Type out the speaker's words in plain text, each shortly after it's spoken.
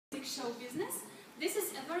music show business. This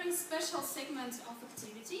is a very special segment of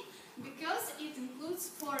activity because it includes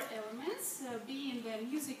four elements, being the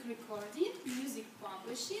music recording, music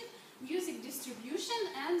publishing, music distribution,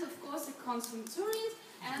 and of course a concert touring,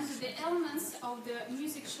 and the elements of the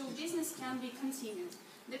music show business can be continued.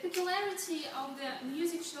 The peculiarity of the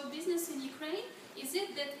music show business in Ukraine is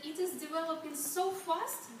that it is developing so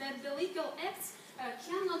fast that the legal acts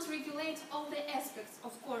cannot regulate all the aspects,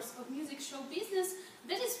 of course, of music show business.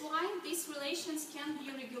 That is why these relations can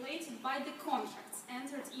be regulated by the contracts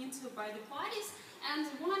entered into by the parties. And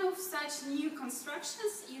one of such new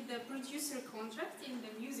constructions is the producer contract in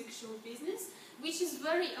the music show business, which is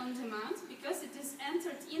very on demand because it is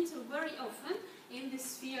entered into very often in the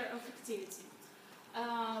sphere of activity.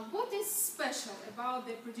 What is special about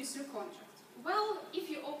the producer contract? Well, if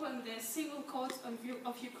you open the civil code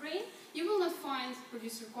of Ukraine, you will not find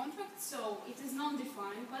producer contract, so it is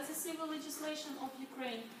non-defined by the civil legislation of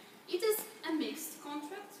Ukraine. It is a mixed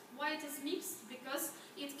contract. Why it is mixed? Because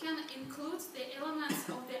it can include the elements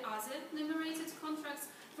of the other enumerated contracts.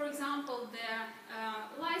 For example, the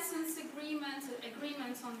license agreement,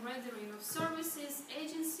 agreement on rendering of services,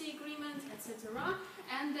 agency agreement, etc.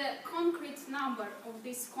 And the concrete number of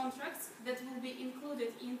these contracts that will be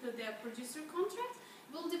included into the producer contract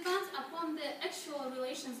will depend upon the actual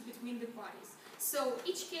relations between the parties. So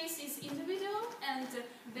each case is individual, and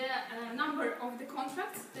the number of the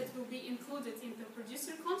contracts that will be included in the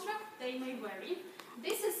producer contract, they may vary.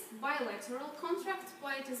 This is bilateral contract.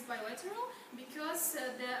 Why it is bilateral? Because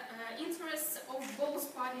the interests of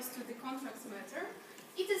both parties to the contract matter.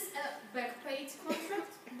 It is a back-paid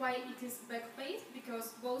contract. Why it is back-paid? Because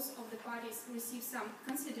both of the parties receive some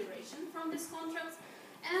consideration from this contract.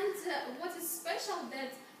 And what is special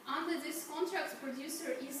that under this contract,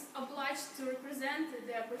 producer is obliged to represent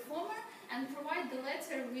the performer and provide the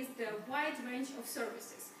latter with the wide range of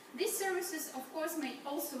services. These services, of course, may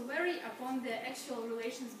also vary upon the actual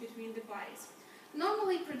relations between the parties.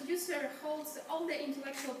 Normally, producer holds all the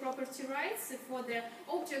intellectual property rights for the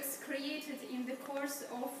objects created in the course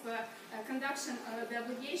of conduction of the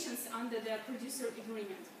obligations under the producer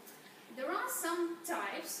agreement. There are some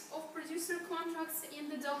types of producer contracts in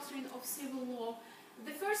the doctrine of civil law.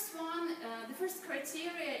 The first one, the first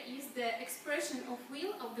criteria is the expression of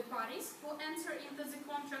will of the parties who enter into the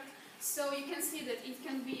contract. So you can see that it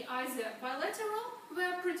can be either bilateral,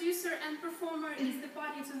 where producer and performer is the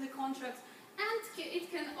party to the contract, and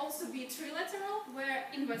it can also be trilateral, where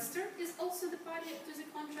investor is also the party to the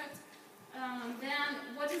contract.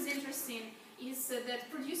 Then what is interesting is that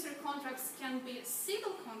producer contracts can be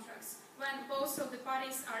civil contracts when both of the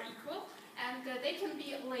parties are equal, and they can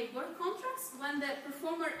be labor contracts when the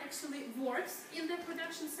performer actually works in the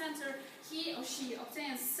production center. He or she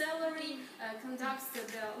obtains salary, conducts the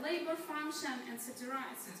labor function, etc.,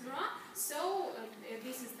 etc. So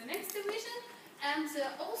this is the next division. And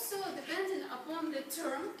also, depending upon the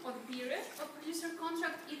term or the period of producer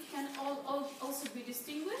contract, it can also be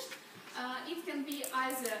distinguished. It can be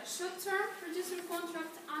either short-term producer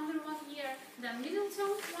contract under 1 year, then middle-term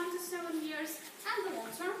 1 to 7 years, and the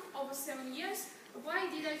long-term over 7 years. Why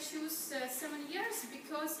did I choose 7 years?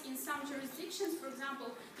 Because in some jurisdictions, for example,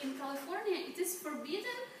 in California, it is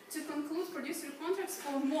forbidden to conclude producer contracts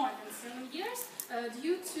for more than 7 years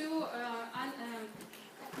due to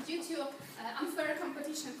unfair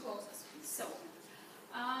competition clauses. So,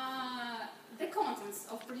 the contents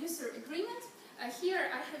of producer agreement. Here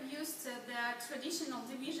I have used the traditional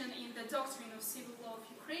division in the doctrine of civil law of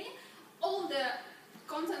Ukraine. All the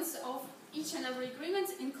contents of each and every agreement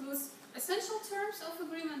includes essential terms of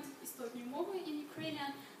agreement, istotnie umowy in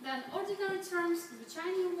Ukrainian, then ordinary terms,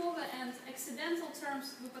 zwyczajne umowy, and accidental terms,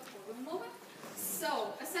 wypadkowe umowy. So,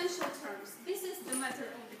 essential terms. This is the matter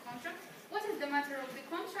of the contract. What is the matter of the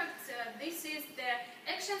contract? This is the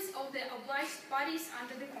actions of the obliged parties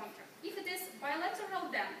under the contract. If it is bilateral,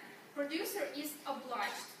 then producer is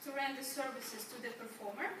obliged to render services to the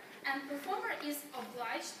performer, and performer is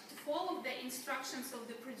obliged to follow the instructions of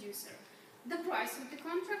the producer. The price of the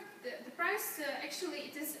contract, the price, actually,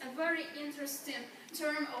 it is a very interesting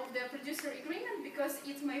term of the producer agreement because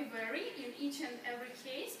it may vary in each and every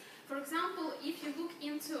case. For example, if you look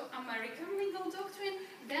into American legal doctrine,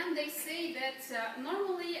 then they say that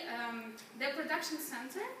normally the production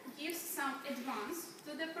center gives some advance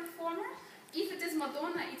to the performer. If it is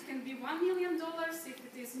Madonna, it can be $1 million. If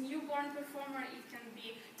it is newborn performer, it can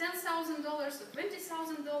be $10,000 or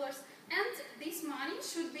 $20,000. And this money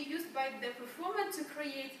should be used by the performer to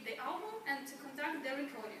create the album and to conduct the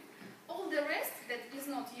recording. All the rest that is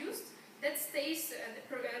not used, that stays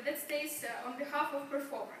on behalf of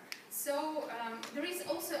performer. So there is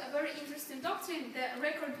also a very interesting doctrine, the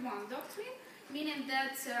record one doctrine, meaning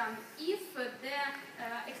that if the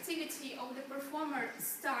activity of the performer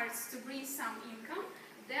starts to bring some income,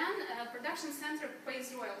 then production center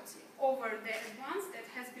pays royalty over the advance that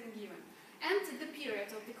has been given. And the period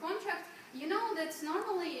of the contract, you know that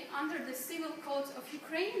normally under the Civil Code of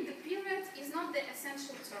Ukraine, the period is not the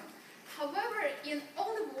essential term. However, in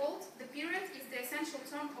all the world, the period is the essential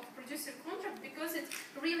term of producer contract because it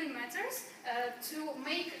really matters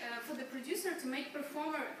for the producer to make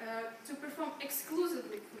to perform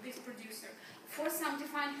exclusively for this producer for some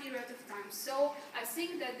defined period of time. So I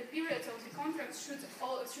think that the period of the contract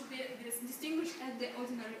should be distinguished as the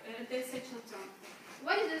the essential term.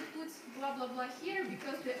 Why did I put blah blah blah here?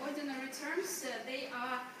 Because the ordinary terms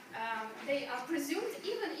they are presumed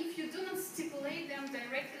even if you do not stipulate them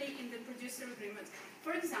directly in the producer agreement.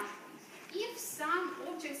 For example, if some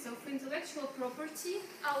objects of intellectual property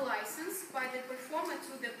are licensed by the performer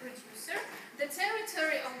to the producer, the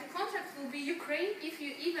territory of the contract will be Ukraine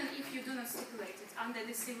even if you do not stipulate it under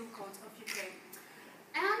the Civil Code of Ukraine.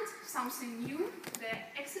 And something new, the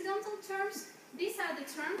accidental terms. These are the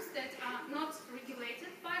terms that are not regulated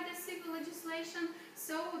by the civil legislation,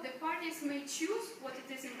 so the parties may choose what it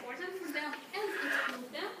is important for them and include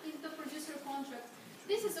them in the producer contract.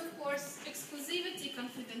 This is, of course, exclusivity,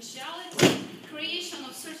 confidentiality, creation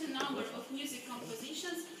of certain number of music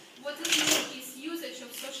compositions. What is new is usage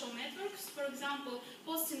of social networks, for example,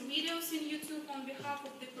 posting videos in YouTube on behalf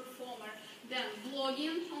of the performer, then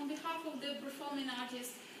blogging on behalf of the performing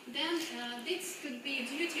artist. Then this could be a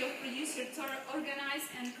duty of producer to organize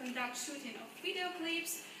and conduct shooting of video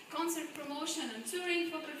clips, concert promotion and touring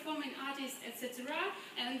for performing artists, etc.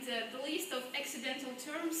 And the list of accidental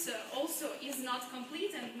terms also is not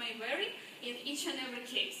complete and may vary in each and every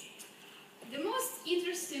case. The most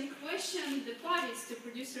interesting question the parties to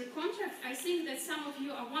producer contract, I think that some of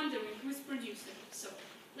you are wondering who's producer. So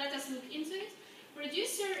let us look into it.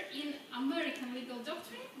 Producer in American legal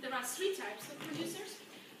doctrine, there are three types of producers.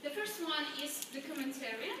 The first one is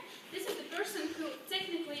documentarian. This is the person who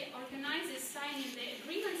technically organizes signing the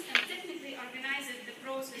agreements and technically organizes the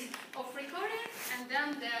process of recording and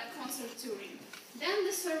then the concert touring. Then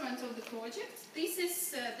the servant of the project. This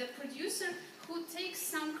is the producer who puts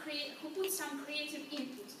some creative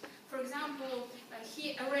input. For example,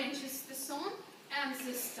 he arranges the song and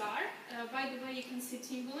the star. By the way, you can see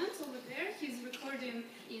Timbaland over there. He's recording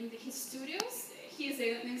in his studios. He is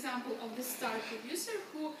an example of the star producer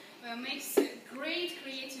who makes great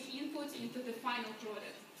creative input into the final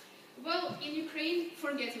product. Well, in Ukraine,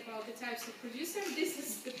 forget about the types of producer. This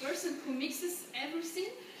is the person who mixes everything.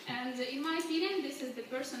 And in my opinion, this is the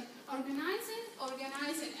person organizing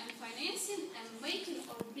and financing and making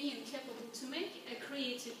or being capable to make a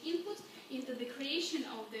creative input into the creation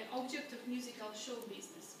of the object of musical show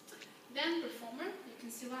business. Then performer. You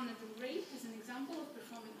can see Lana Del Rey as an example of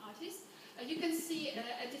performing artist. You can see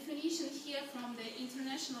a definition here from the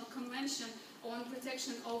International Convention on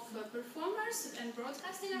Protection of Performers and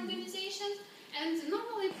Broadcasting Organizations. And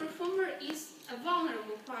normally, performer is a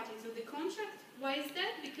vulnerable party to the contract. Why is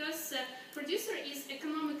that? Because producer is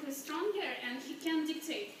economically stronger and he can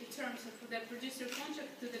dictate the terms of the producer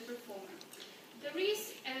contract to the performer. There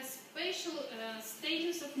is a special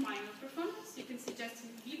status of minor performance. You can see Justin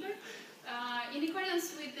Bieber. In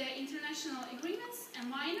accordance with the international agreements, a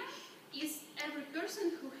minor is every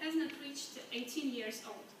person who has not reached 18 years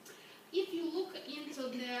old. If you look into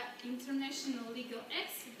the international legal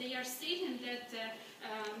acts, they are stating that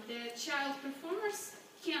the child performers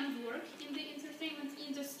can work in the entertainment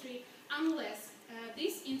industry unless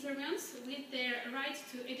this intervenes with their right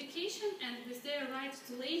to education and with their right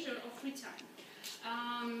to leisure or free time.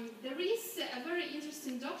 There is a very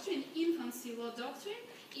interesting doctrine, infancy law doctrine,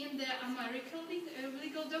 in the American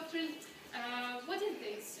legal doctrine. What is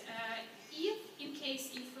this?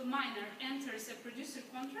 If a minor enters a producer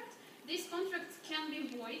contract, this contract can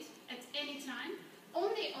be void at any time,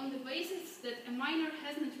 only on the basis that a minor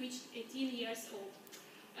has not reached 18 years old.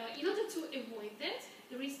 In order to avoid that,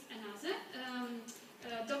 there is another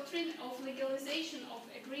doctrine of legalization of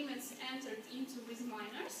agreements entered into with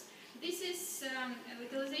minors. This is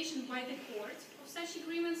legalization by the court of such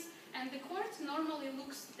agreements, and the court normally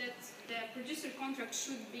looks that the producer contract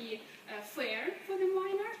should be fair for the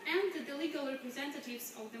minor, and the legal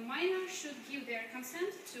representatives of the minor should give their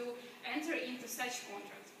consent to enter into such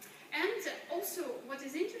contract. And also, what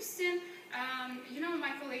is interesting, you know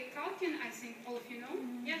my colleague Kalkin, I think all of you know,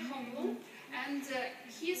 yeah, Home Loan, and and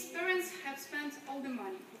his parents have spent all the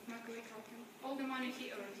money of Macaulay Culkin, all the money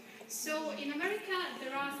he earned. So in America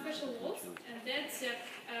there are special laws that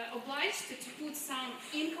oblige to put some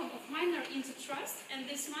income of minor into trust, and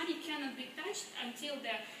this money cannot be touched until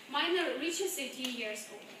the minor reaches 18 years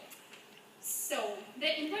old. So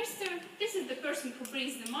the investor, this is the person who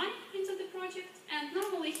brings the money into the project, and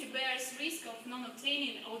normally he bears risk of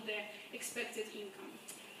non-obtaining all the expected income.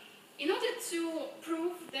 In order to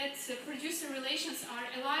prove that producer relations are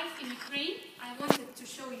alive in Ukraine, I wanted to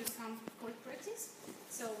show you some court practice.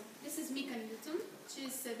 So this is Mika Newton. She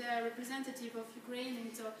is the representative of Ukraine in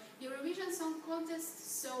the Eurovision Song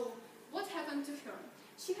Contest. So what happened to her?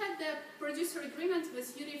 She had the producer agreement with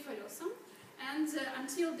Yuri Falyosa, and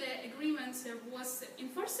until the agreement was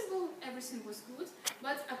enforceable, everything was good.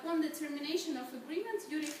 But upon the termination of agreement,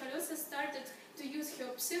 Yuri Falyosa started to use her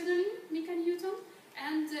pseudonym, Mika Newton,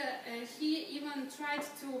 and he even tried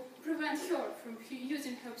to prevent her from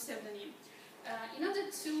using her pseudonym. In order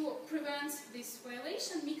to prevent this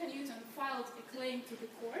violation, Mika Newton filed a claim to the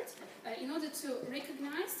court in order to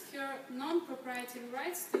recognize her non-proprietary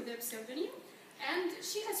rights to the pseudonym, and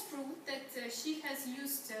she has proved that she has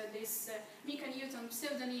used this Mika Newton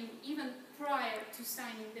pseudonym even prior to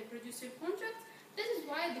signing the producer contract. That is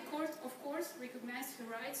why the court, of course, recognized her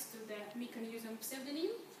rights to the Mika Newton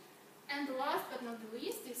pseudonym. And last but not the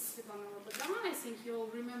least is Svetlana Loboda. I think you all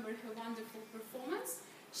remember her wonderful performance.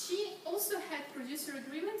 She also had producer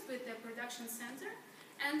agreement with the production center,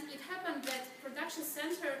 and it happened that production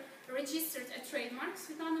center registered a trademark,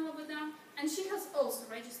 Svetlana Loboda, and she has also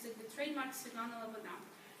registered the trademark Svetlana Loboda.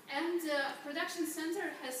 And production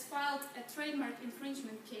center has filed a trademark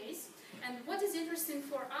infringement case, and what is interesting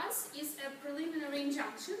for us is a preliminary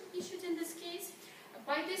injunction issued in this case.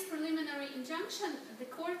 By this preliminary injunction, the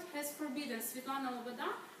court has forbidden Svetlana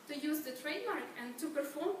Loboda to use the trademark and to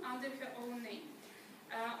perform under her own name.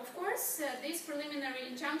 Of course, this preliminary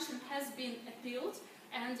injunction has been appealed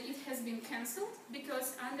and it has been cancelled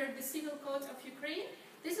because under the Civil Code of Ukraine,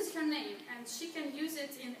 this is her name and she can use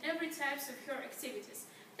it in every types of her activities.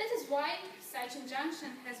 That is why such injunction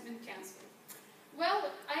has been cancelled.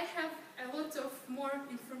 Well, I have a lot of more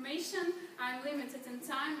information. I'm limited in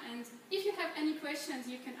time, and if you have any questions,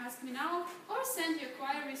 you can ask me now or send your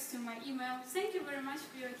queries to my email. Thank you very much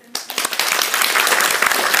for your attention.